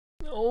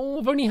Oh,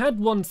 I've only had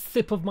one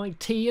sip of my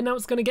tea and now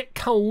it's going to get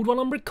cold while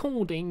I'm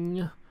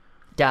recording.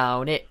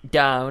 Down it,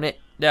 down it,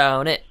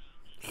 down it.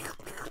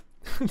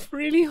 It's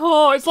really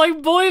hot. It's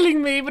like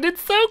boiling me, but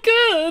it's so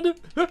good.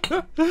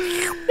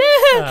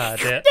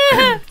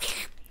 Dear.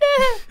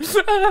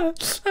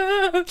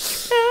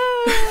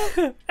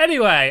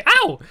 Anyway,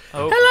 ow!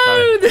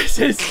 Hello, this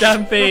is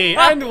Stampy,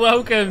 and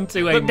welcome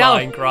to a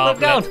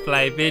Minecraft Let's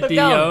Play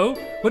video.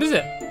 What is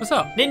it? What's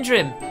up? Ninja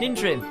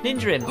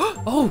him.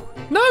 Oh,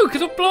 no,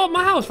 because I'll blow up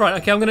my house. Right,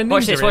 okay, I'm going to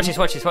ninja him.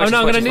 Watch this. Oh,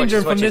 no, I'm going to ninja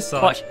him from this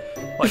side.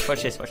 Watch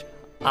this.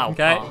 Ow,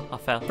 okay. Oh, I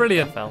fell.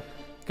 Brilliant. I fell.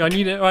 Go on,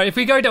 right, if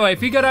we go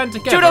down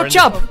together. Judo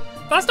chop!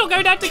 Let's not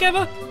go down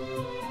together.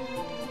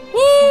 Woo!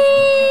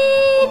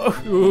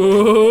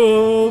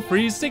 Ooh,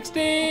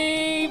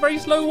 360, very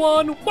slow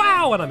one.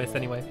 Wow, and I missed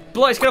anyway.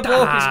 It's gonna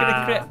blow up. It's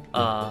gonna crit.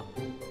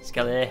 It's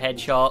got a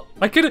headshot.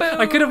 I could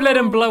have let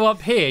him blow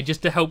up here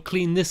just to help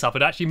clean this up.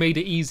 It actually made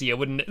it easier,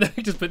 wouldn't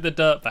it? Just put the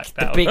dirt back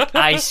down. The big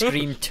ice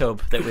cream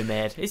tub that we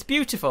made. It's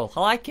beautiful.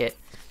 I like it.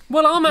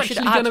 Well, I'm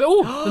actually going to...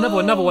 Oh,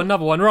 another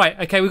one. Right,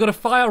 okay, we've got to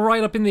fire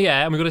right up in the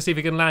air, and we've got to see if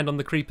we can land on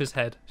the creeper's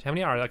head. How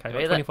many arrows? Okay, I've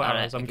got 24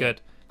 arrows. I'm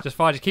good. Just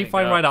keep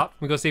firing right up.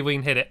 We've got to see if we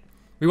can hit it.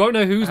 We won't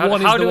know whose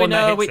one is the one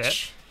that hits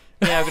it.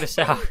 Yeah, I'm going to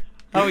say, how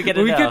are we going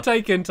to know? We could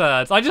take in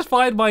turns. I just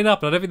fired mine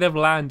up, and I don't think they've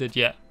landed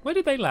yet. Where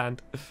did they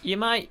land? You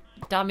might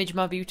damage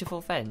my beautiful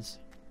fence.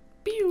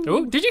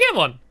 Oh, did you get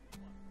one?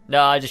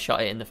 No, I just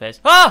shot it in the face.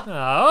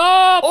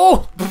 Ah!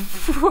 Oh!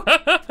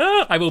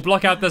 I will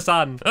block out the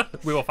sun.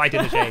 We will fight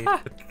in the shade.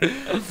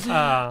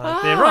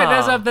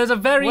 Right, there's a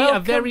very...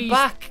 Welcome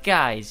back,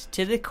 guys,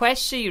 to the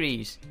quest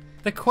series.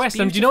 The quest.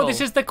 And do you know what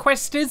this is the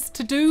quest is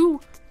to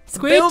do?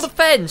 Squid? Build a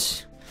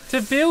fence.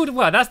 To build...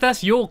 Well,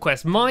 that's your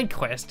quest. My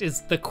quest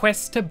is the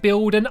quest to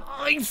build an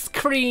ice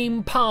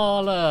cream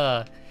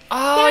parlour.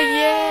 Oh,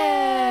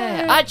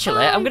 yeah!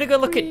 Actually, I'm going to go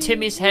look at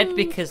Timmy's head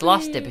because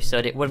last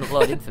episode it wouldn't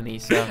load in for me,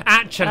 so...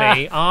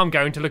 Actually, I'm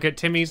going to look at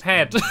Timmy's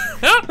head. Look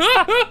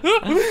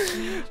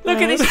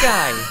at this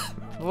guy.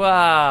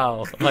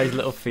 Wow. His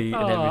little feet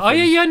and everything. Oh,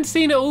 yeah, you hadn't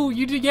seen it all.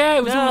 You did, yeah,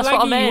 it was all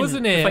laggy,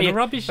 wasn't it?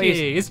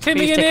 Rubbishy. Is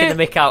Timmy in taking it?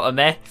 the mick out of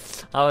me.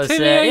 I was,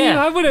 Timmy,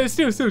 I would have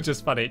still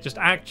just funny. Just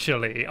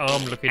actually,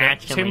 I'm looking at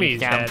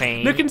Timmy's head.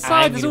 Look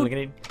inside, there's all...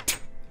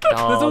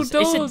 Dolls.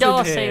 It's a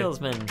door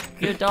salesman.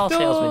 You're a door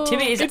salesman.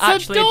 Timmy is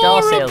actually a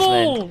door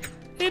salesman.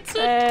 It's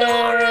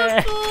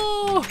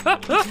adorable.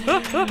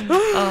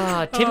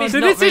 Timmy's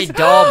not very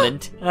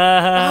dormant.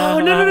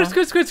 No,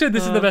 Squid.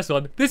 This is the best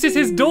one. This is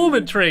his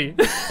dormitory.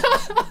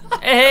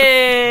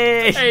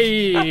 Hey!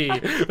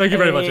 Thank you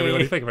very much,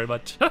 everybody. Thank you very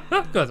much.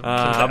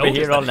 I'll be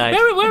here all night.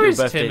 Where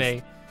is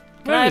Timmy?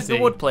 Can I have the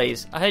wood,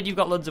 please? I heard you've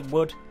got loads of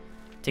wood.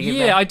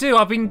 Yeah, I do.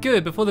 I've been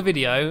good. Before the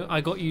video,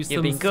 I got you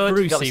some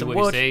sprucey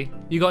wood.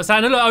 You got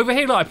sand. And look, over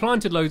here, look, I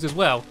planted loads as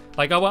well.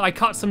 Like, I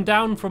cut some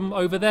down from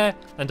over there,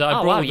 and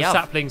I brought all the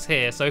saplings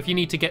here. So if you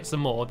need to get some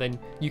more, then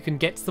you can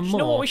get some more. You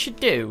know what we should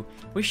do?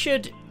 We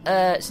should,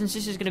 since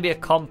this is going to be a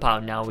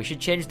compound now, we should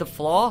change the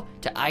floor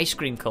to ice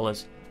cream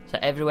colours. So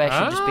everywhere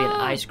should just be an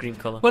ice cream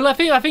colour. Well, I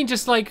think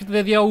just like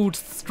the old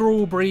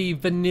strawberry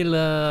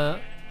vanilla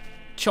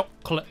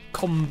chocolate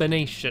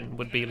combination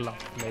would be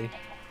lovely.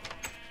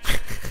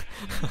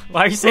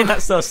 Why are you saying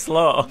that so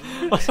slow?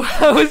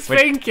 I was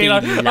thinking,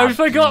 I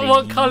forgot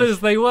what colours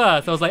they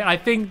were. So I was like, I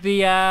think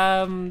the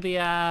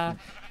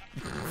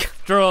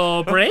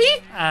strawberry,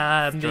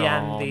 the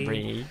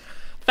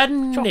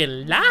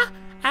vanilla,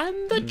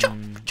 and the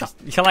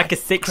chocolate. You're like a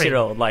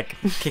 6-year-old, like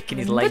kicking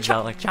his legs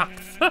out like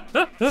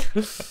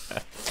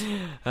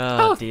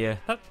oh dear.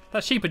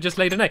 That sheep had just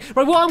laid an egg.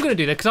 Right, what I'm going to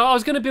do then, because I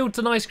was going to build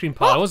an ice cream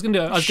pie. I was going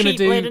to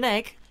do. Laid an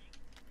egg.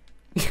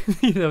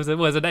 there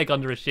was an egg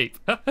under a sheep.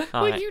 What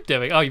are you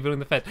doing? Oh, you're building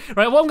the fence.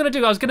 Right, what I'm going to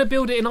do, I was going to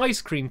build it in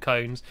ice cream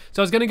cones.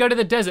 So I was going to go to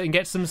the desert and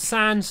get some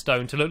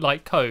sandstone to look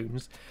like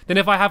cones. Then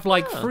if I have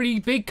like 3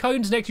 big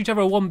cones next to each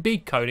other or 1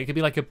 big cone, it could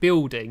be like a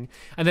building.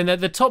 And then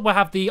at the top we'll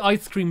have the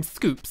ice cream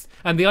scoops.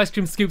 And the ice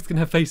cream scoops can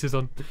have faces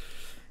on.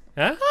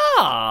 Huh?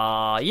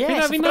 Ah,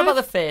 yes. I forgot about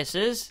the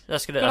faces.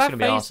 That's gonna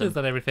be awesome.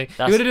 And everything.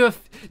 You're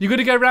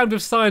gonna go around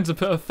with signs and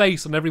put a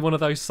face on every one of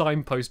those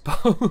signpost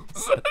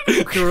poles.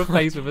 Draw a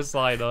face with a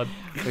sign on.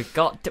 We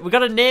got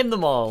to name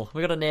them all.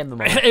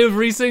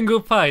 Every single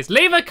post.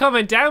 Leave a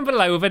comment down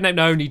below with a name.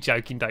 No, only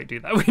joking. Don't do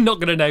that. We're not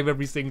gonna name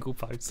every single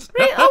post.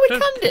 Really? Oh, we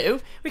can do.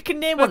 We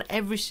can name one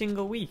every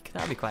single week.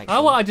 That'd be quite cool.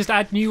 Oh, well, I just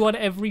add new one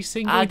every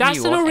single week.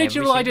 That's an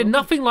original idea.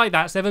 Nothing like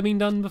that's ever been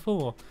done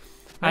before.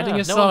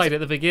 Adding a side at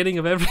the beginning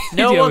of every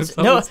video.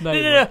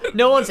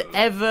 No one's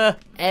ever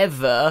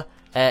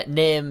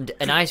named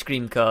an ice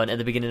cream cone at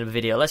the beginning of a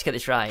video. Let's get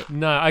this right.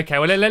 No, okay.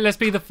 Well, let's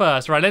be the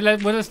first, right?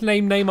 Let's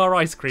name our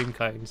ice cream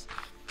cones.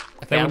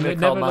 Okay, I'm gonna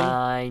call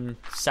mine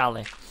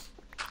Sally.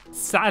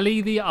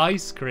 Sally the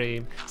ice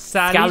cream.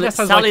 Sally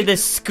the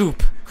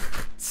scoop.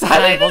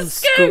 Sally the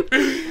scoop.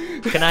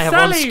 Can I have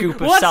one scoop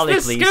of Sally,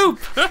 please? Scoop?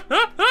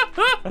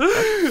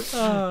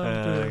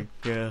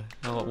 God.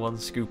 I want one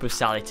scoop of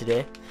Sally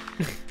today.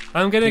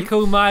 I'm going to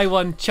call my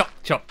one Chop.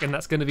 Choc, and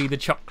that's going to be the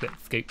chocolate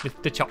scoop,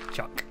 Mr. Choc.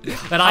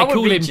 And I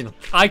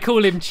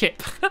call him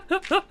Chip.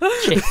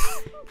 Chip.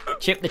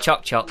 Chip the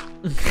Choc. Chip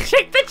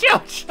the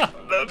Choc.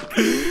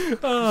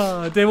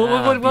 Oh dear.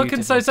 What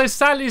can so is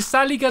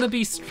Sally going to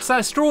be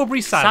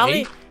Strawberry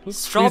Sally?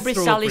 Strawberry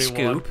Sally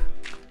Scoop.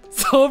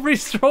 Strawberry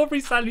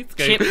Sally Scoop.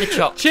 Chip the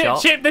Choc.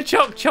 Chip the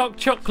Choc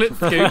chocolate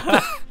scoop.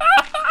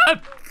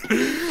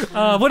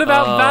 What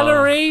about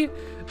Valerie?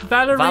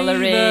 Valerie,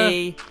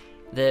 I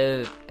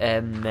don't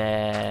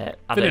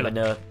even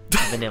know.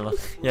 Vanilla.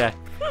 Yeah.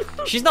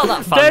 She's not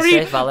that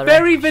fancy, Valerie.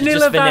 Very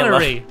vanilla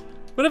Valerie.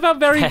 What about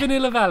very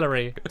vanilla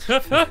Valerie?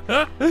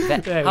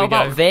 How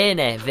about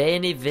Veiny?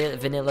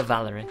 Vanilla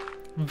Valerie.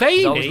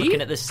 Veiny? Always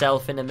looking at the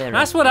self in the mirror.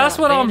 That's what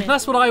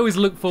I always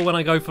look for when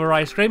I go for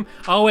ice cream.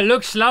 Oh, it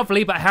looks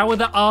lovely, but how are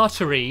the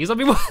arteries? I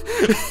mean, what?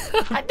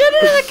 I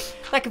don't know,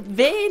 like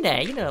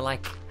veiny. You know,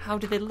 like how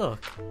do they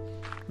look?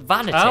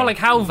 Vanity. Oh, like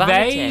how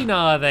vain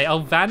are they? Oh,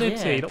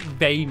 vanity, not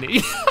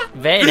veiny.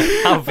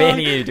 Veiny. How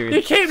veiny are you doing?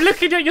 You keep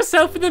looking at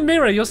yourself in the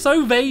mirror. You're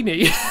so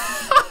veiny.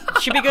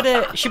 She'd be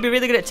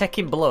really good at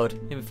taking blood.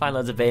 You would find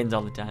loads of veins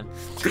all the time.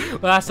 Well,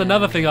 that's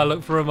another thing I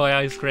look for in my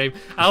ice cream.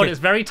 Oh, it's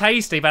very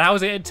tasty, but how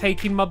is it at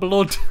taking my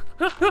blood?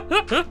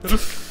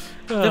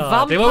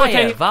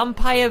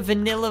 Vampire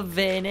vanilla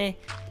veiny,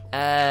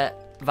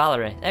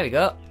 Valerie. There we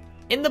go.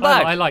 In the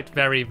bag. I liked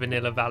very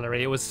vanilla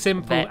Valerie. It was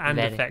simple and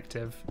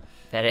effective.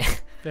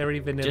 Very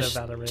vanilla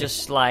Valerie.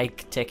 Just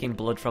like taking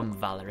blood from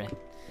Valerie.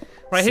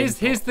 Right,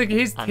 here's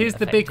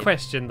the big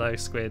question though,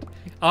 Squid.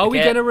 Are we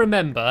going to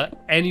remember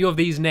any of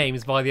these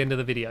names by the end of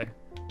the video?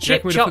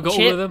 Chip, we forgot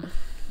all of them?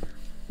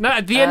 No,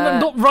 at the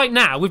end, not right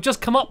now. We've just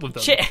come up with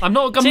them. I'm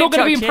not going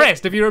to be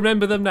impressed if you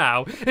remember them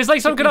now. It's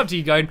like someone coming up to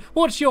you going,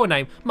 "What's your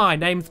name?" "My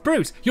name's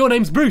Bruce." "Your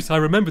name's Bruce." I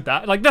remembered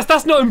that. Like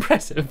that's not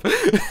impressive.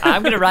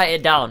 I'm going to write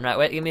it down. Right,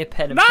 wait, give me a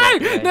pen and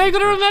paper. No, you're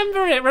going to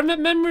remember it.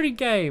 Memory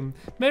game.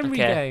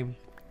 Game.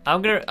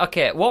 I'm gonna.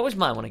 Okay, what was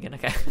my one again?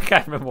 Okay, I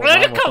can't remember what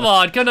mine was. Come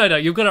on, no,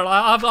 you've got to.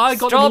 I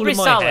got them all in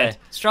my head.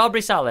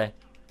 Strawberry Sally,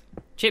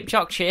 Chip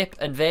Choc Chip,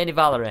 and Veiny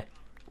Valerie.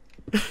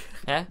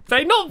 Yeah,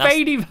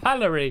 Veiny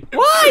Valerie.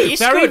 Why?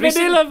 It's very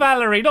vanilla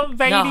Valerie, not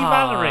Veiny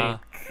Valerie.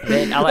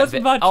 I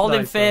like all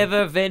in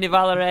favour. Veiny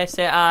Valerie,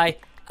 say aye.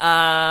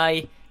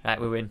 Right,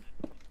 we win.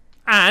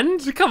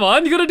 And come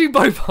on, you got to do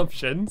both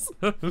options.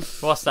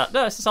 What's that?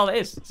 No, that's all it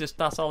is.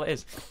 That's all it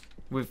is.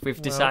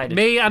 We've decided.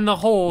 Me and the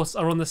horse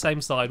are on the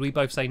same side. We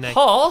both say nay.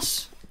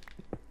 Horse?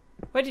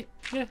 Is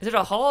there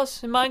a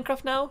horse in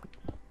Minecraft now?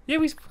 Yeah,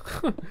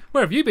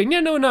 where have you been?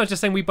 Yeah, no, I was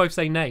just saying we both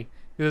say nay.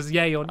 There's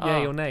yay or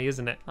nay,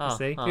 isn't it?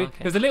 See, okay.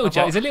 There's a little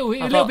joke. There's a little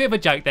bit of a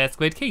joke there,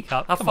 Squid. Keep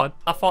up. Come on.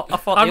 I thought.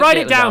 I'll write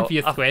it down for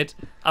you, Squid.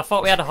 I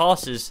thought we had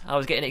horses. I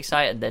was getting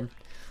excited then.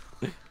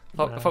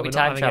 I thought we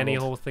time traveled. Any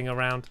whole thing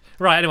around.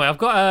 Right. Anyway, I've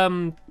got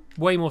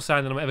way more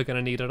sand than I'm ever going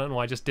to need. I don't know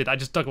why I just did. I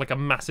just dug like a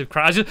massive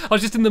crash. I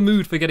was just in the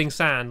mood for getting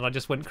sand, and I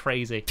just went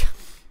crazy.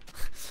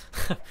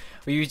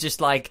 Were you just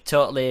like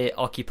totally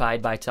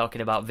occupied by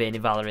talking about Veiny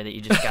Valerie that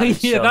you just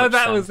got? Yeah,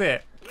 that was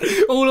it.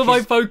 All of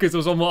my focus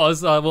was on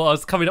what I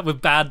was coming up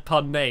with bad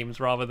pun names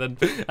rather than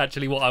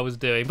actually what I was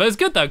doing. But it's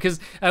good though because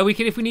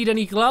if we need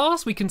any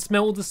glass, we can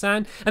smelt the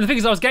sand. And the thing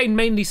is, I was getting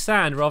mainly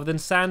sand rather than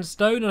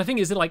sandstone, and I think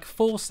it's like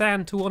 4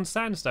 sand to 1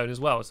 sandstone as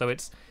well. So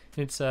it's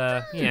it's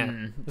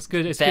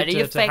good. It's very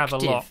good to have a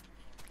lot.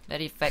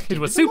 Very effective.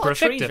 It was super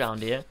effective. Trees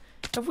around here.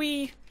 Have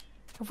we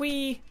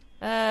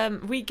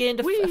gained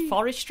a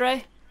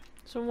forestry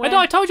somewhere?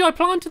 I told you I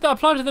planted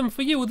them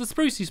for you with the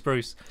sprucey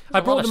spruce. I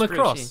brought them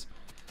across.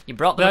 You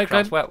brought them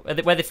across. Where are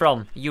they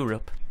from?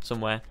 Europe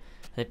somewhere.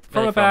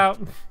 From about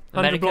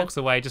 100 blocks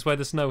away, just where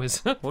the snow is.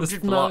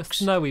 100 blocks.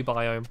 Snowy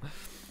biome.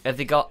 Have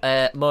they got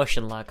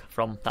motion lag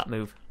from that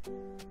move?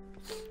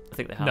 I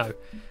think they have. No.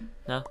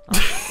 No?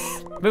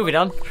 Oh. Moving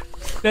on.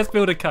 Let's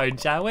build a cone,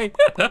 shall we?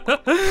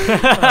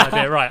 Oh,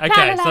 dear, right,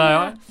 okay,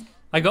 so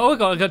I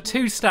got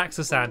 2 stacks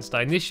of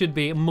sandstone. This should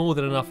be more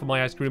than enough for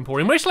my ice cream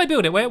emporium. Where shall I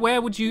build it?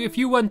 Where would you, if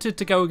you wanted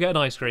to go get an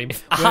ice cream?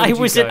 If I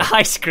was an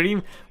ice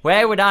cream,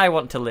 where would I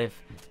want to live?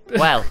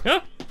 Well,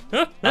 well,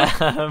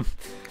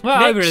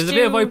 there's a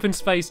bit of open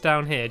space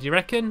down here. Do you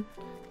reckon?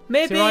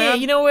 Maybe,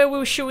 you know where we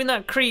were shooting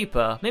that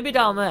creeper? Maybe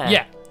down there.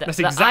 Yeah, that's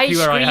exactly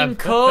where I am. Ice cream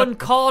cone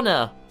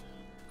corner.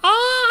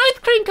 Ice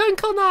cream cone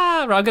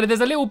corner. Right, there's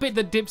a little bit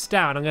that dips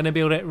down. I'm gonna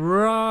build it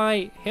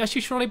right here.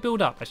 Actually, should I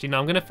build up? Actually, no.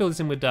 I'm gonna fill this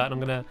in with dirt.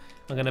 And I'm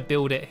gonna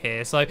build it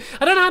here. So I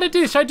don't know how to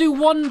do this. Should I do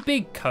 1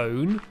 big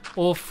cone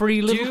or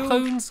 3 little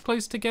cones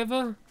close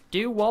together?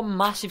 Do 1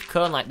 massive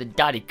cone like the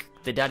daddy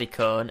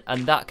cone,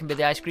 and that can be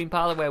the ice cream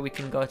parlour where we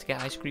can go to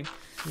get ice cream.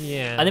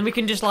 Yeah. And then we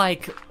can just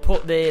like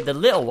put the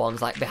little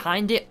ones like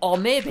behind it, or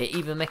maybe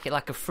even make it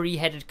like a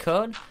 3-headed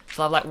cone.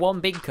 So I have like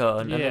 1 big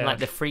cone and then like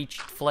the 3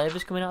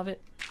 flavours coming out of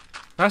it.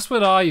 That's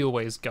what I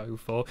always go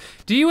for.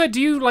 Do you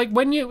like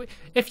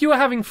if you were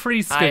having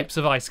 3 scoops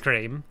of ice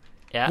cream?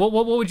 Yeah.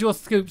 What would your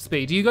scoops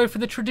be? Do you go for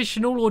the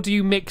traditional, or do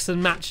you mix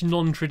and match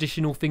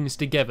non-traditional things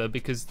together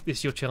because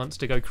it's your chance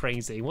to go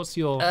crazy? What's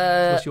your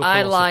philosophy?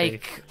 I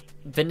like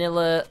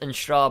vanilla and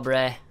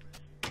strawberry,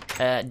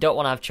 Don't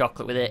want to have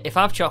chocolate with it. If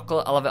I have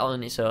chocolate, I'll have it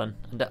on its own.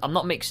 I'm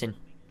not mixing.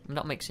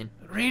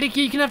 Really?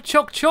 You can have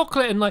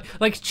chocolate and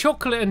like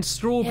chocolate and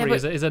strawberry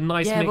is a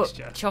nice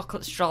mixture. But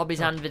chocolate, strawberries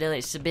and vanilla,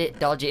 it's a bit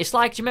dodgy. It's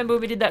like, do you remember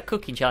when we did that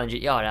cooking challenge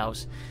at your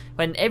house?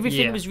 When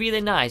everything was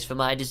really nice for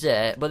my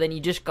dessert, but then you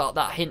just got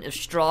that hint of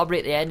strawberry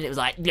at the end, and it was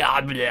like,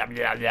 blah, blah,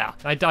 blah, blah.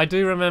 I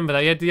do remember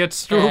that. You had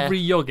strawberry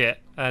yogurt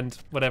and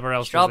whatever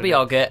else. Strawberry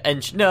yogurt,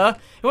 and no, it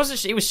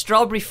wasn't. It was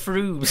strawberry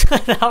frubes.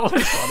 That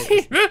was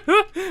funny.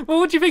 Well,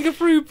 what do you think of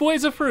frube? What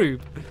is a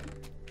frube?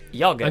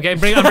 Yogurt. Okay, I'm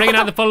bringing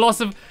out the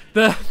philosophy.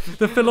 The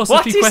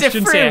philosophy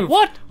questions here.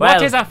 What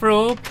is a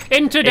frube?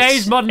 In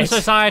today's modern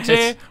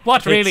society,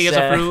 what really is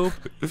a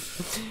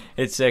frube?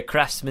 It's a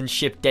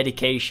craftsmanship,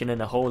 dedication,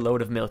 and a whole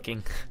load of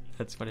milking.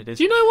 That's what it is.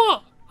 Do you know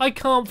what? I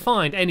can't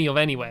find any of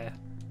anywhere.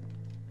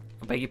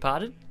 I beg your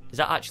pardon? Is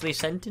that actually a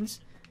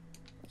sentence?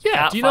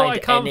 Yeah, do you know what? I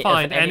can't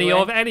find any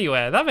of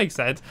anywhere. That makes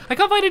sense. I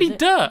can't find any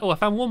dirt. Oh, I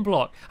found one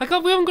block. We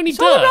haven't got any dirt.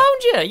 It's all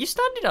around you. You're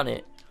standing on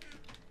it.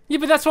 Yeah,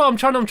 but that's what I'm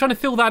trying to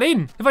fill that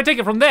in. If I take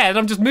it from there, then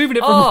I'm just moving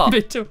it from one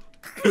bit to...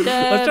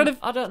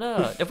 I don't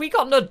know. Have we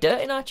got no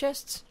dirt in our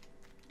chests?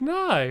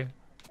 No.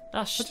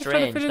 That's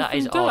strange. That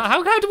is dirt.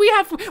 odd. How do we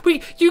have...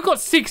 You got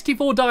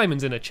 64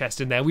 diamonds in a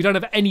chest in there. We don't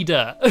have any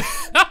dirt.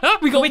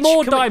 We got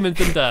more diamonds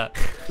than dirt.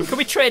 Can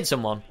we trade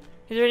someone?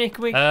 Is there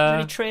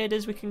any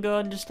traders we can go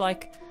and just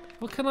like...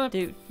 What can I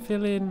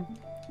fill in?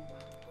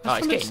 Oh,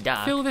 it's getting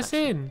dark. Fill this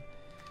in.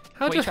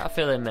 What are you trying to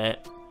fill in, mate?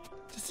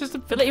 Just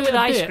fill it in with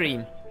ice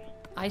cream.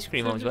 Ice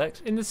cream always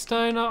works. In the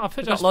stone, I've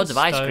got loads of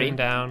ice cream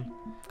down.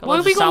 Why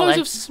have we got loads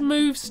of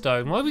smooth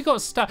stone? Why have we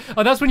got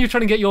Oh, that's when you're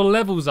trying to get your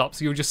levels up,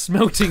 so you're just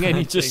smelting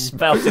anything. Just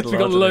smelted. We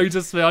got loads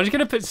of smell. I'm just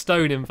gonna put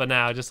stone in for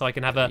now, just so I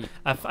can have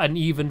an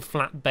even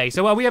flat base.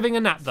 So are we having a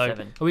nap though?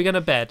 7. Are we going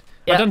to bed?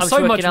 Yeah, I've done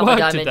so much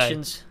work today.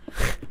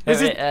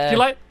 Do you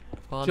like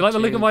the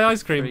look of my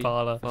ice cream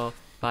parlour? 4,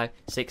 5,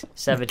 6,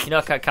 7. You know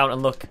I can't count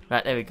and look.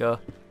 Right, there we go.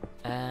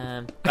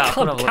 I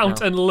can't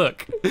count and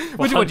look.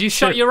 What do you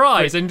shut your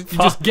eyes and you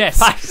just guess?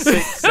 5,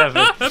 6, 7.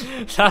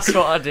 That's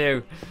what I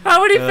do.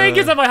 How many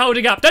fingers am I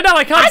holding up? No,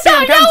 I can't see.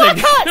 I'm counting. I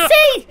can't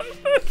see.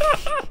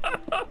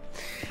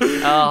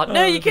 Oh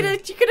no! You're gonna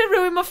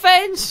ruin my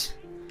fence.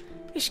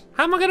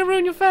 How am I gonna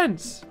ruin your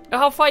fence?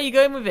 How far are you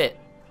going with it?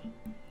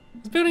 I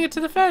was building it to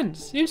the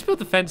fence. You can just build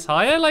the fence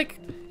higher. Like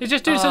it's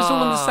just doing so it's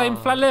all on the same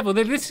flat level.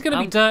 This is gonna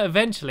be dirt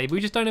eventually, but we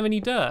just don't have any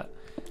dirt.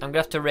 I'm gonna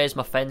have to raise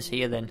my fence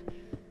here then.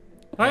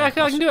 I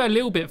can do it a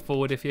little bit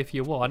forward if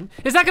you want.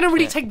 Is that going to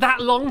really take that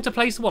long to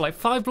place, like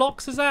 5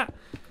 blocks, is that?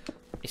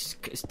 It's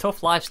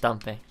tough life,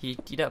 Stampy. You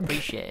don't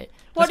appreciate it.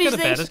 Let's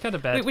go to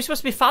bed. We're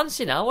supposed to be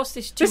fancy now. What's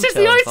this? This is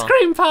the ice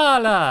cream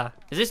parlour.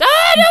 Is this?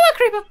 Ah, no, a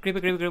creeper.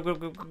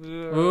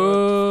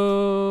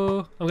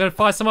 Ooh. I'm going to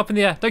fire some up in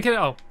the air. Don't kill it.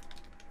 Oh.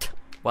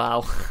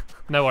 Wow.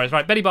 No worries.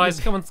 Right, Betty Buys.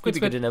 Come on, Squid.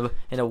 In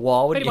a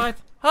war, wouldn't Betty you?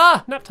 Buys.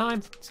 Ah! Nap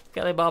time.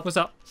 Skelly Bob. What's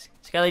up?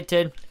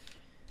 Skeleton.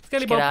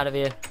 Skelly Bob. Get out of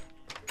here.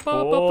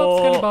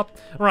 Bob.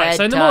 Right,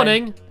 so in the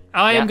morning,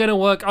 I am going to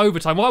work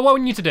overtime. What I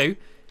want you to do,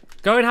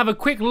 go and have a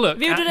quick look.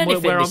 Have you done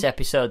anything this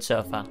episode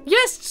so far?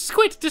 Yes,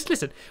 Squid, just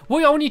listen.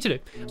 What I want you to do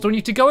is I want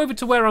you to go over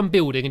to where I'm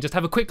building and just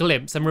have a quick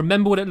glimpse and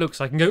remember what it looks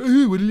like and go,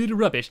 ooh, what a little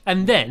rubbish.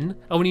 And then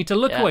I want you to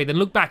look away, then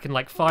look back in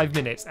like 5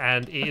 minutes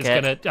and it is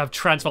going to have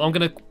transformed. I'm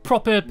going to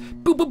proper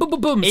boom, boom, boom,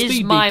 boom, boom, is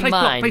speed my beat,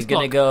 mind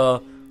going to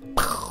go...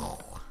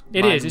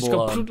 It is. It's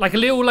got like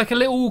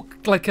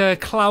a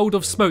cloud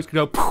of smoke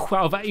going to go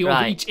out of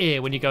each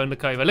ear when you go and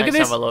look over. Look at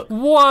this. Have a look.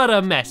 What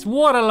a mess.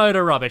 What a load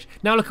of rubbish.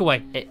 Now look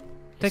away.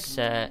 It's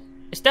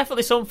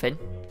definitely something.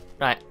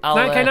 Right.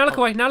 Now look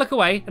away. Now look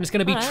away, and it's going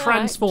to be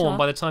transformed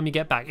by the time you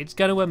get back. It's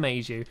going to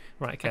amaze you.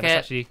 Right.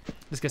 Okay.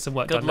 Let's get some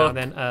work done now.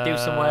 Then do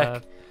some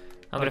work.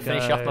 I'm going to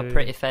finish off my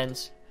pretty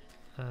fence.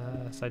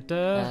 So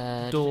door.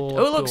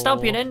 Oh look,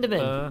 Stampy, an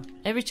Enderman.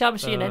 Every time I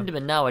see an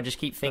Enderman now, I just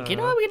keep thinking,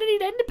 oh, we're gonna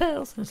need Ender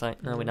pearls. It's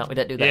like, no, we're not. We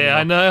don't do that. Yeah,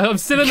 anymore. I know. I'm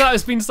still in that.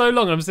 It's been so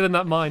long. I'm still in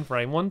that mind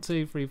frame. 1,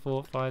 2, 3,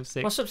 4, 5,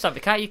 6. What's up,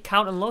 Stampy? Can't you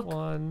count and look?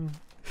 1.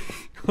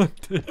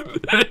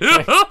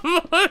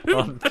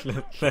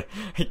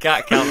 He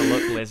can't count and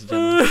look, ladies and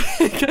gentlemen.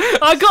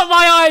 I got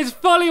my eyes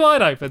fully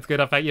wide open. It's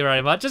good. Thank you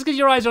very much. Just because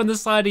your eyes are on the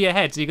side of your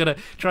head, so you got to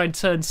try and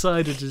turn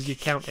sideways as you're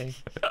counting.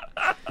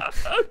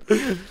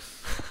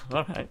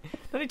 All right.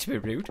 No need to be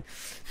rude.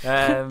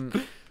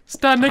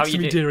 Stand next to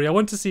me, dearie. I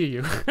want to see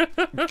you.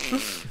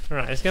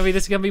 Right, this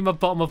is gonna be my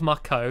bottom of my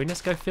cone.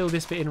 Let's go fill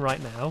this bit in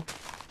right now.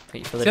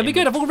 It's gonna be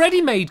good. I've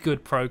already made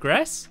good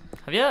progress.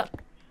 Have you?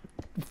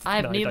 I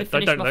have nearly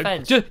finished my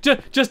fence.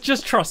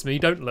 Just trust me.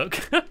 Don't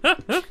look.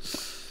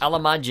 I'll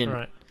imagine.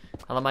 Right.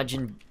 I'll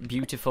imagine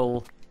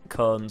beautiful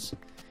cones.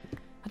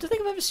 I don't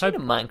think I've ever seen a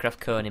Minecraft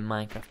cone in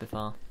Minecraft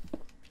before.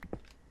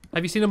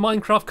 Have you seen a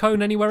Minecraft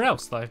cone anywhere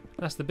else, though?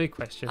 That's the big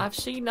question. I've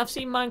seen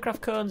Minecraft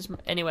cones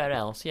anywhere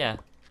else. Yeah,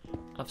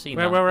 I've seen.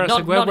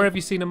 Where have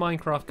you seen a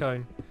Minecraft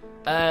cone?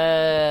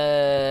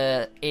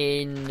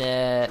 In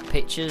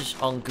pictures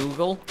on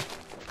Google.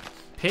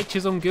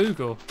 Pictures on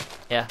Google.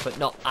 Yeah, but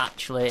not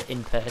actually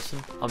in person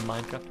on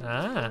Minecraft.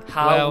 Ah,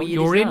 How well, weird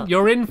you're is in. that?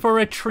 You're in for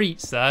a treat,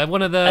 sir.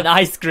 One of the An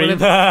ice cream.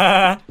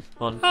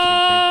 One, two, three.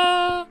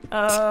 Ah!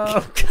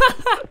 Oh.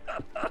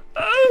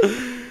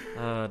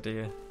 Oh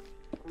dear.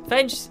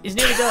 Fence is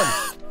nearly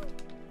done.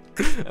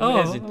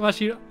 Amazing.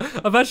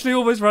 I've actually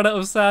almost run out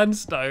of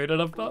sandstone,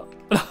 and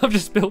I've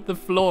just built the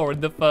floor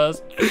in the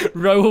first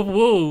row of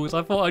walls.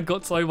 I thought I'd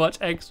got so much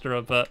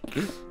extra, but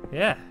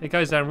yeah, it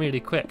goes down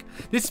really quick.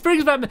 This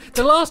brings back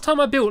the last time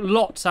I built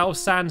lots out of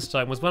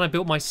sandstone was when I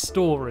built my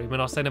storeroom,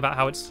 and I was saying about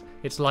how it's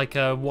like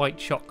a white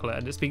chocolate,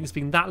 and it's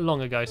been that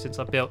long ago since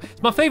I built.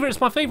 It's my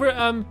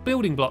favorite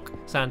building block,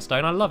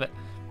 sandstone. I love it.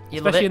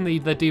 Especially in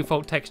the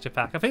default texture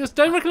pack. I think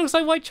don't reckon it looks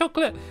like white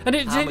chocolate, and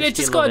it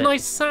just got a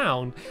nice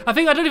sound. I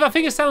think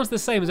it sounds the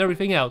same as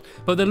everything else,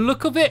 but the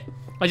look of it,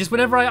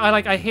 whenever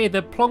I hear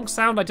the plonk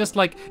sound, it's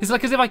like as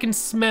if I can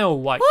smell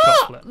white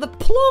chocolate. The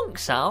plonk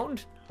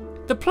sound?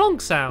 The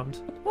plonk sound.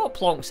 What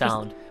plonk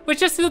sound? It's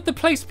just the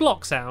place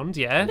block sound,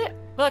 yeah. Well,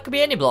 that could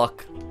be any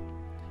block.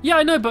 Yeah,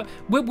 I know, but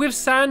with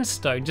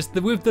sandstone,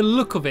 with the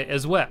look of it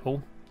as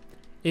well,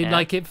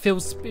 it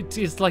feels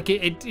it's like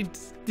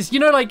it's you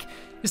know like.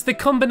 It's the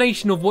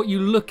combination of what you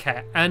look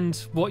at and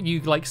what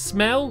you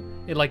smell.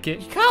 You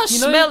can't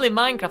smell in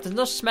Minecraft. There's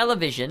no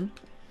smell-o-vision.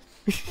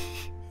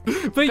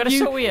 But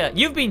so weird.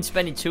 You've been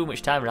spending too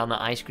much time around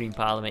that ice cream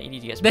parlour, mate. You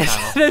need to get some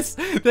time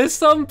off. There's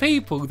some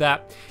people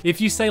that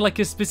if you say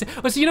a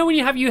specific, so you know when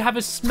you have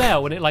a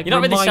smell and it you're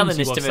not really selling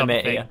this to me,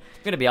 mate. I'm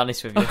gonna be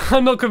honest with you.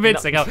 I'm not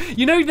convincing.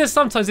 You know, there's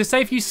sometimes they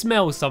say if you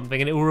smell something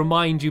and it will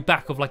remind you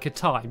back of a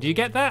time. Do you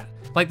get that?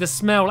 Like the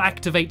smell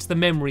activates the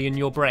memory in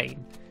your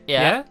brain.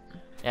 Yeah.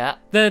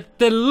 The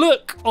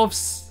look of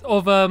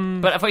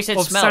But if I said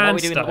smell,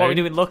 what are we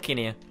doing looking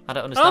here? I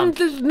don't understand.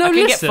 I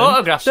can get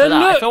photographs for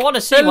that. If I want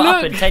to see what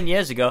happened 10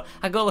 years ago,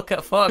 I go look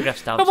at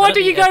photographs down. But why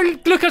don't you go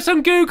look at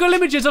some Google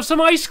images of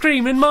some ice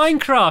cream in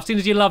Minecraft, seeing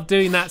as you love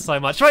doing that so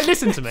much? Right,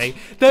 listen to me.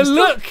 The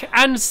look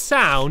and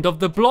sound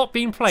of the block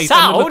being placed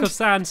on the look of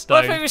sandstone.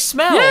 What if it was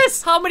smell?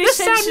 Yes. How many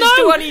senses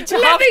do I need to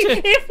have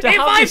If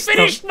I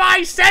finished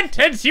my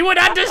sentence, you would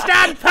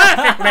understand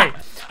perfectly.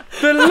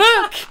 The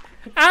look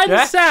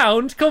and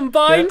sound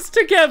combines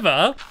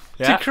togetger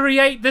to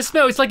create the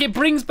smell. It's like it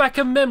brings back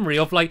a memory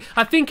of I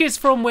think it's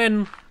from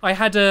when I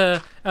had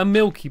a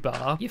Milky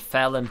Bar. You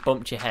fell and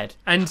bumped your head.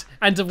 And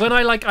when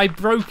I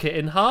broke it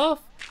in half,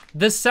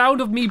 the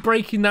sound of me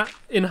breaking that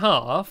in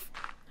half,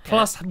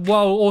 plus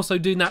while also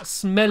doing that,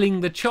 smelling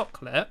the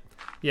chocolate.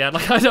 Yeah,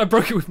 I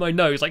broke it with my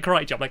nose,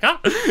 karate chop,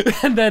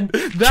 and then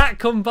that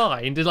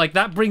combined is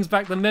that brings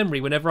back the memory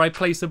whenever I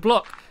place a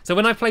block. So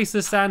when I place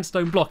the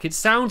sandstone block, it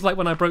sounds like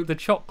when I broke the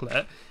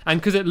chocolate,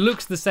 and because it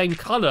looks the same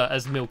colour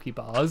as Milky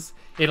Bars,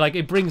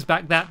 it brings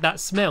back that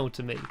smell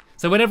to me.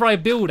 So whenever I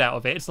build out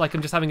of it, it's like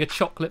I'm just having a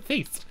chocolate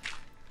feast.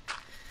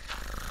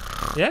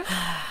 Yeah?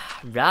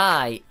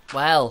 Right,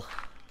 well,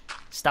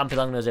 Stampy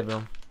Long Nose,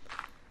 everyone.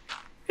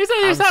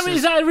 Is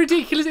that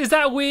ridiculous? Is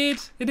that weird?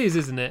 It is,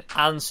 isn't it?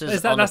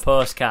 Answers on a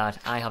postcard.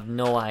 I have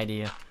no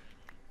idea.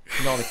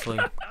 Not a clue.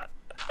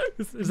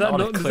 Is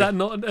that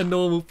not a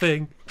normal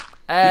thing?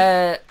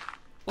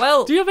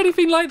 Well, do you have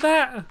anything like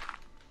that?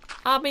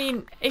 I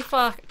mean, if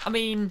I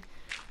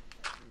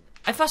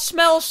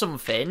smell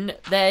something,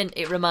 then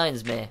it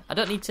reminds me. I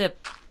don't need to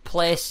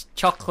place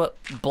chocolate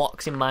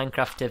blocks in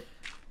Minecraft to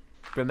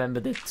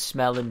remember the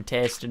smell and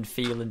taste and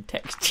feel and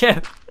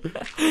texture.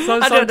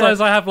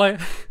 Sometimes I have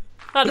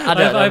I don't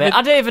know, mate.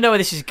 I don't even know where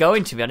this is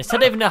going, to be honest. I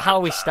don't even know how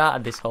we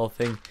started this whole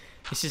thing.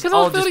 This is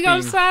all just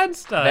being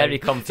sandstone. Very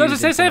confusing.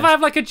 So say if I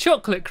have a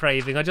chocolate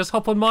craving, I just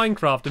hop on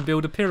Minecraft and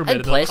build a pyramid,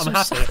 and I'm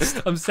happy.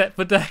 I'm set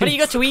for days. Why don't you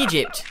go to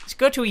Egypt? Let's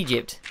go to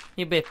Egypt.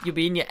 You'll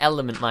be in your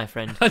element, my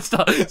friend. I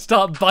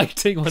start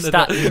biting one of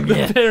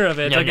the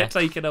pyramids. I get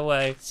taken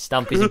away.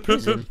 Stampy's in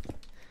prison.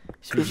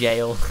 He's in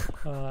jail.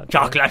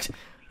 Chocolate,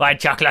 white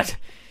chocolate.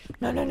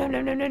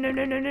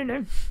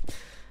 No.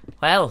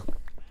 Well.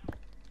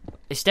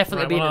 It's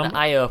definitely been an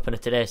eye-opener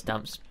today,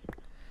 Stamps.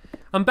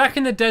 I'm back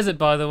in the desert,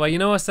 by the way. You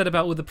know I said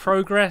about all the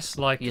progress?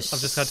 I've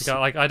just had to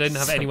go, I don't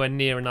have anywhere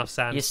near enough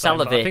sand. You're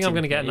salivating. I think I'm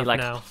going to get enough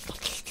now.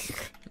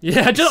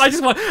 Yeah,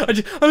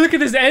 I look at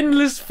this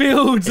endless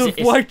fields of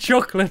white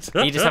chocolate.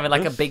 You're just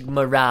having a big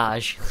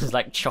mirage. There's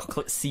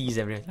chocolate seas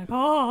everywhere.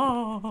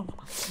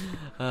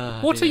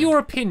 What are your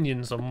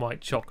opinions on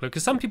white chocolate?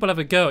 Because some people have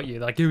a go at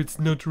you, it's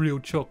not real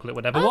chocolate,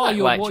 whatever. What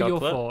are your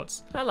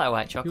thoughts? I like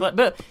white chocolate,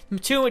 but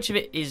too much of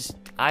it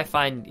I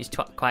find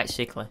quite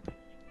sickly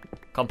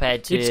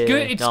compared to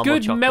It's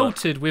good chocolate.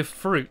 Melted with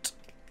fruit.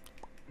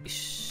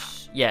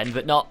 Yeah,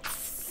 but not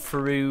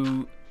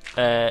fruit.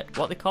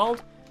 What they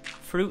called?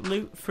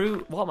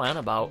 Fruit. What am I on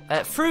about?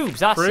 Froobs.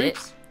 That's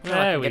it.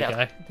 There we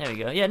go. There we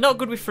go. Yeah, not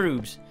good with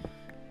froobs.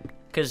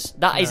 Because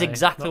that is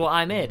exactly what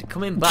I made.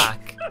 Coming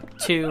back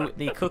to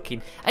the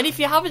cooking. And if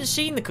you haven't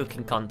seen the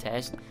cooking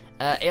contest,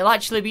 it'll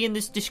actually be in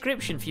this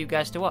description for you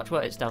guys to watch.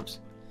 What it, Stamps?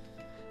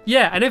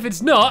 Yeah, and if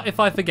it's not, if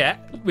I forget,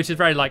 which is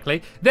very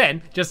likely,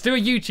 then just do a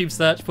YouTube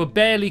search for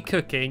Barely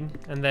Cooking,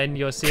 and then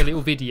you'll see a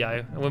little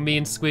video. And when me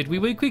and Squid,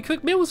 we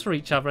cook meals for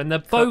each other, and they're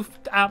both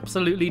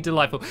absolutely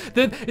delightful.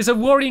 It's a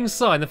worrying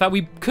sign, the fact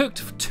we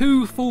cooked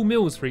 2 full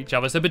meals for each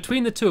other. So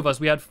between the two of us,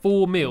 we had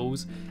 4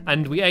 meals,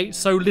 and we ate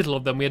so little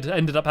of them, we had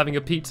ended up having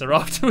a pizza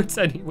afterwards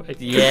anyway.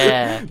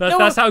 Yeah.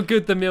 That's how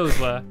good the meals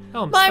were.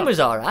 Oh, mine was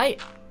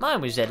alright.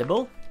 Mine was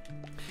edible.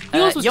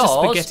 Yours was just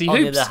spaghetti on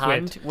hoops, the other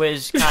hand,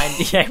 was kind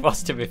of... Yeah, it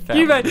was, to be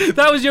fair.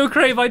 That was your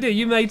creative idea.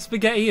 You made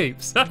spaghetti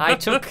hoops. I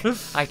took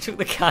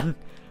the can,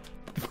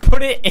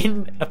 put it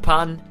in a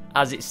pan,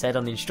 as it said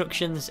on the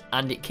instructions,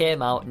 and it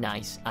came out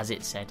nice, as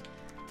it said.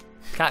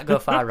 Can't go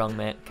far wrong,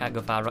 mate. Can't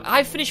go far wrong.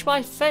 I finished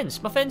my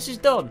fence. My fence is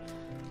done.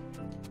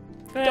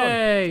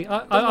 Hey,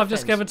 I've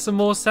just gathered some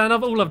more sand.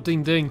 All I've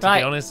been doing, to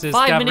be honest, is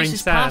gathering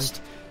sand.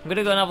 Passed. I'm going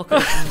to go and have a look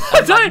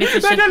at some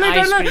magnificent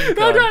ice cream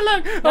cone. Don't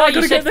look. Oh, I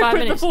got to get there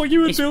quick before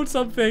you would build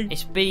something.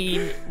 It's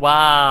been...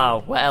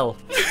 Wow. Well,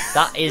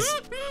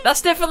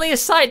 that's definitely a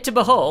sight to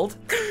behold.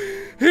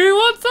 Who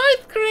wants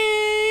ice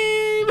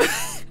cream?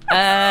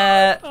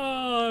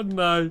 Oh,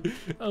 no.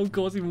 Oh, of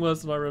course, even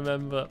worse than I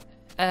remember.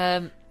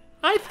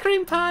 Ice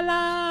cream parlor.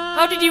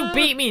 How did you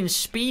beat me in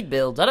speed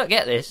builds? I don't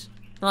get this.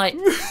 Like,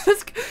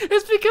 it's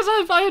because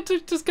I had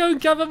to just go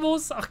and gather more.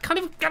 I can't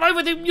even get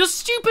over your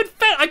stupid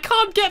fence. I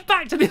can't get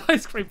back to the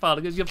ice cream parlor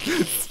because your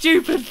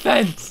stupid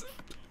fence.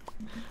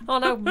 Oh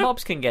no,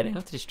 mobs can get it. I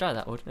have to destroy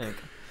that wood. There we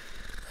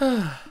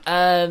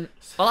go.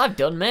 Well, I've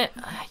done, mate.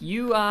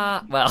 You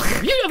are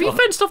have you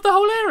fenced off the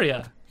whole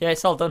area? Yeah,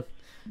 it's all done.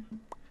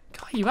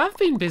 God, you have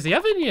been busy,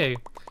 haven't you?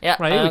 Yeah.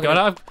 Right, here we go.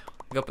 I've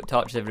got to put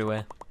torches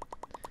everywhere.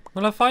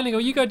 Well, I finally go.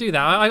 You go do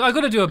that. I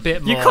got to do a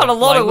bit more. You've got a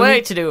lot of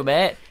work to do,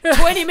 mate.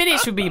 20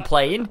 minutes we've been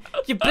playing.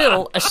 You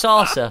built a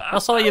saucer.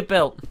 That's all you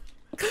built.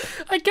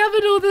 I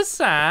gathered all the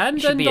sand.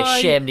 You should be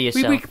ashamed of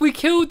yourself. We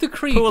killed the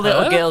creeper. Poor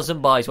little girls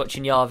and boys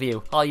watching your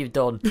view. All you've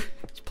done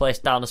is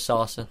placed down a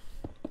saucer.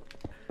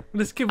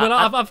 Well,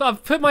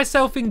 I've put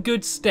myself in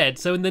good stead.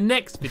 So in the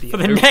next video, for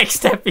the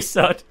next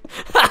episode,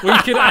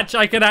 I can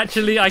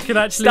actually.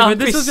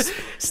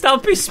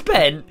 Stampy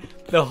spent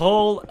the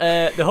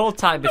whole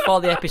time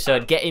before the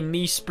episode getting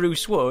me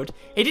spruce wood.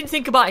 He didn't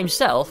think about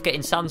himself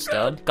getting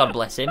sandstone. God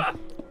bless him.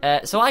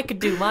 So I could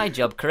do my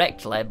job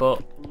correctly,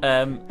 but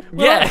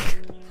yeah.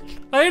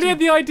 I only had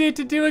the idea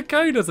to do a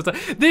code or something.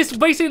 This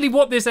basically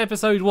what this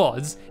episode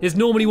is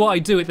normally what I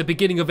do at the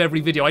beginning of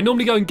every video. I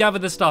normally go and gather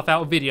the stuff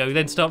out of video,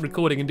 then start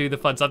recording and do the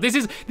fun stuff.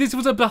 This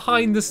was a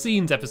behind the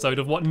scenes episode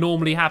of what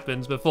normally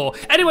happens before.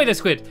 Anyway, the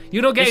Squid,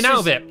 you're not getting out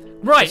of it.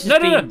 Right,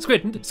 no,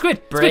 Squid.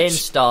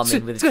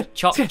 Brainstorming with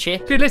Chop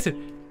Chip. Squid,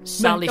 listen.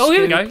 Sally Scoop. Oh,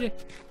 here we go. Yeah.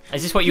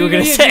 Is this what you were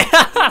going to say?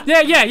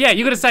 Yeah,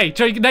 you got to say.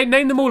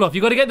 Name them all off.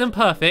 You got to get them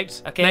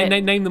perfect. Okay.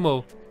 Name them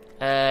all.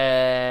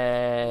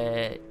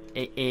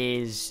 It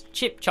is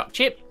Chip, Chop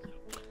Chip,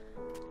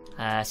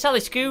 Sally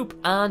Scoop,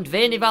 and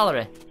Veiny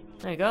Valerie.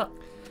 There you go.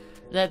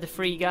 They're the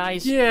 3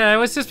 guys. Yeah, it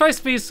was supposed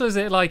to be, was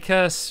it like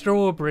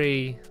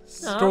strawberry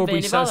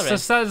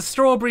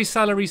strawberry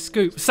celery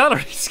scoop.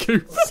 Celery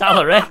scoop.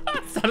 Salary.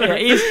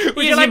 Salary. Yeah,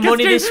 here's your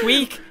money this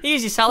week.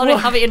 Here's your salary.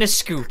 Have it in a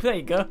scoop. There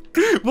you go.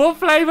 What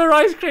flavour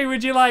ice cream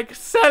would you like?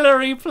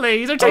 Celery,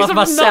 please. It tastes of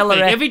nothing.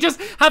 Celery. If you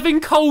just having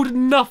cold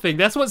nothing,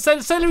 that's what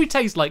celery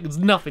tastes like. It's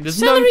nothing. There's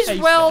Celery's no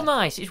taste well there.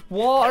 Nice. It's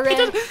watery.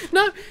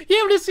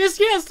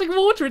 It's like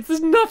water.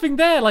 There's nothing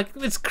there. Like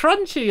it's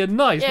crunchy and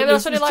nice. Yeah, but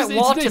that's only like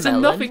watermelon. It's a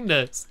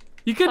nothingness.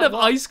 You could have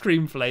ice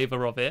cream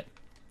flavour of it.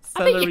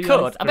 I bet you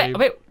could. I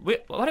bet.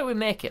 Why don't we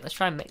make it? Let's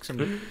try and make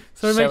some.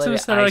 So make some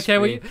celery. Okay,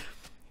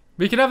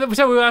 we can have it.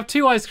 So we'll have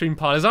 2 ice cream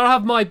parlours. I'll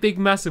have my big,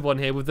 massive one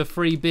here with the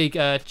 3 big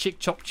chick,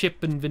 chop,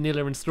 chip, and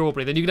vanilla and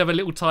strawberry. Then you can have a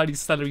little tiny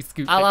celery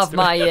scoop. I'll have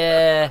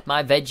my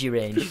my veggie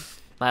range.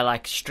 My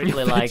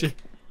strictly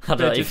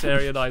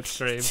vegetarian ice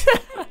cream.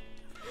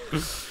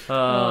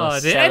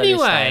 Dear.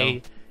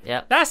 Anyway.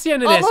 Yeah. That's the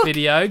end of this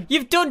video.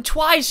 You've done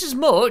twice as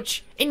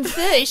much in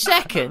 30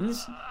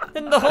 seconds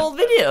than the whole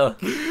video.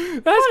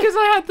 That's because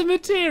I had the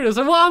material.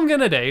 So what I'm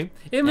going to do,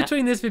 in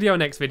between this video and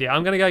next video,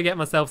 I'm going to go get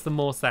myself some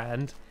more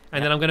sand.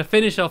 And then I'm going to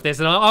finish off this.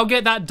 And I'll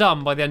get that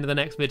done by the end of the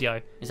next video.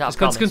 Is that a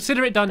promise?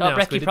 Consider it done now.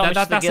 That's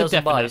a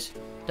definite.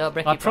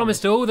 I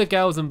promised to all the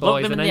girls and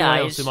boys and anyone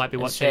else who might be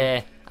watching.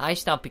 Say, I,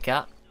 Stampy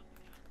Cat.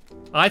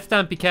 I,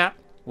 Stampy Cat.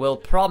 Will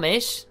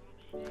promise.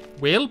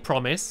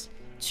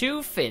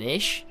 To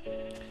finish.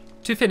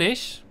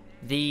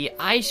 The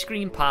ice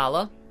cream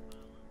parlour.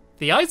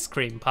 The ice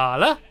cream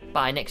parlour?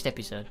 By next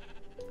episode.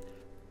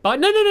 No.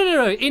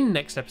 In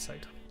next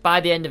episode. By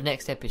the end of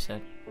next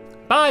episode.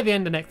 By the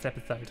end of next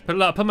episode.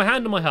 Put my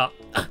hand on my heart.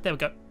 There we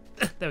go.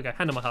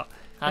 Hand on my heart.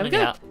 Hand on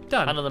your heart.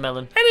 Done. Hand on the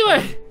melon.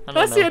 Anyway,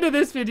 that's the end of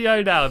this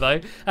video now, though.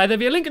 There'll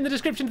be a link in the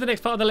description to the next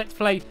part of the Let's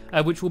Play,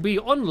 which will be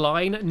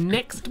online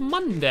next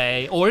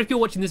Monday. Or if you're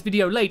watching this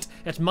video late,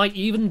 it might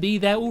even be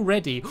there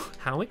already.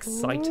 How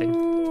exciting.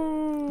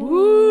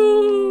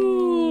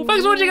 Ooh.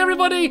 Thanks for watching,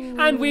 everybody,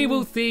 and we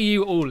will see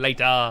you all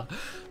later.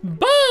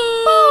 Bye!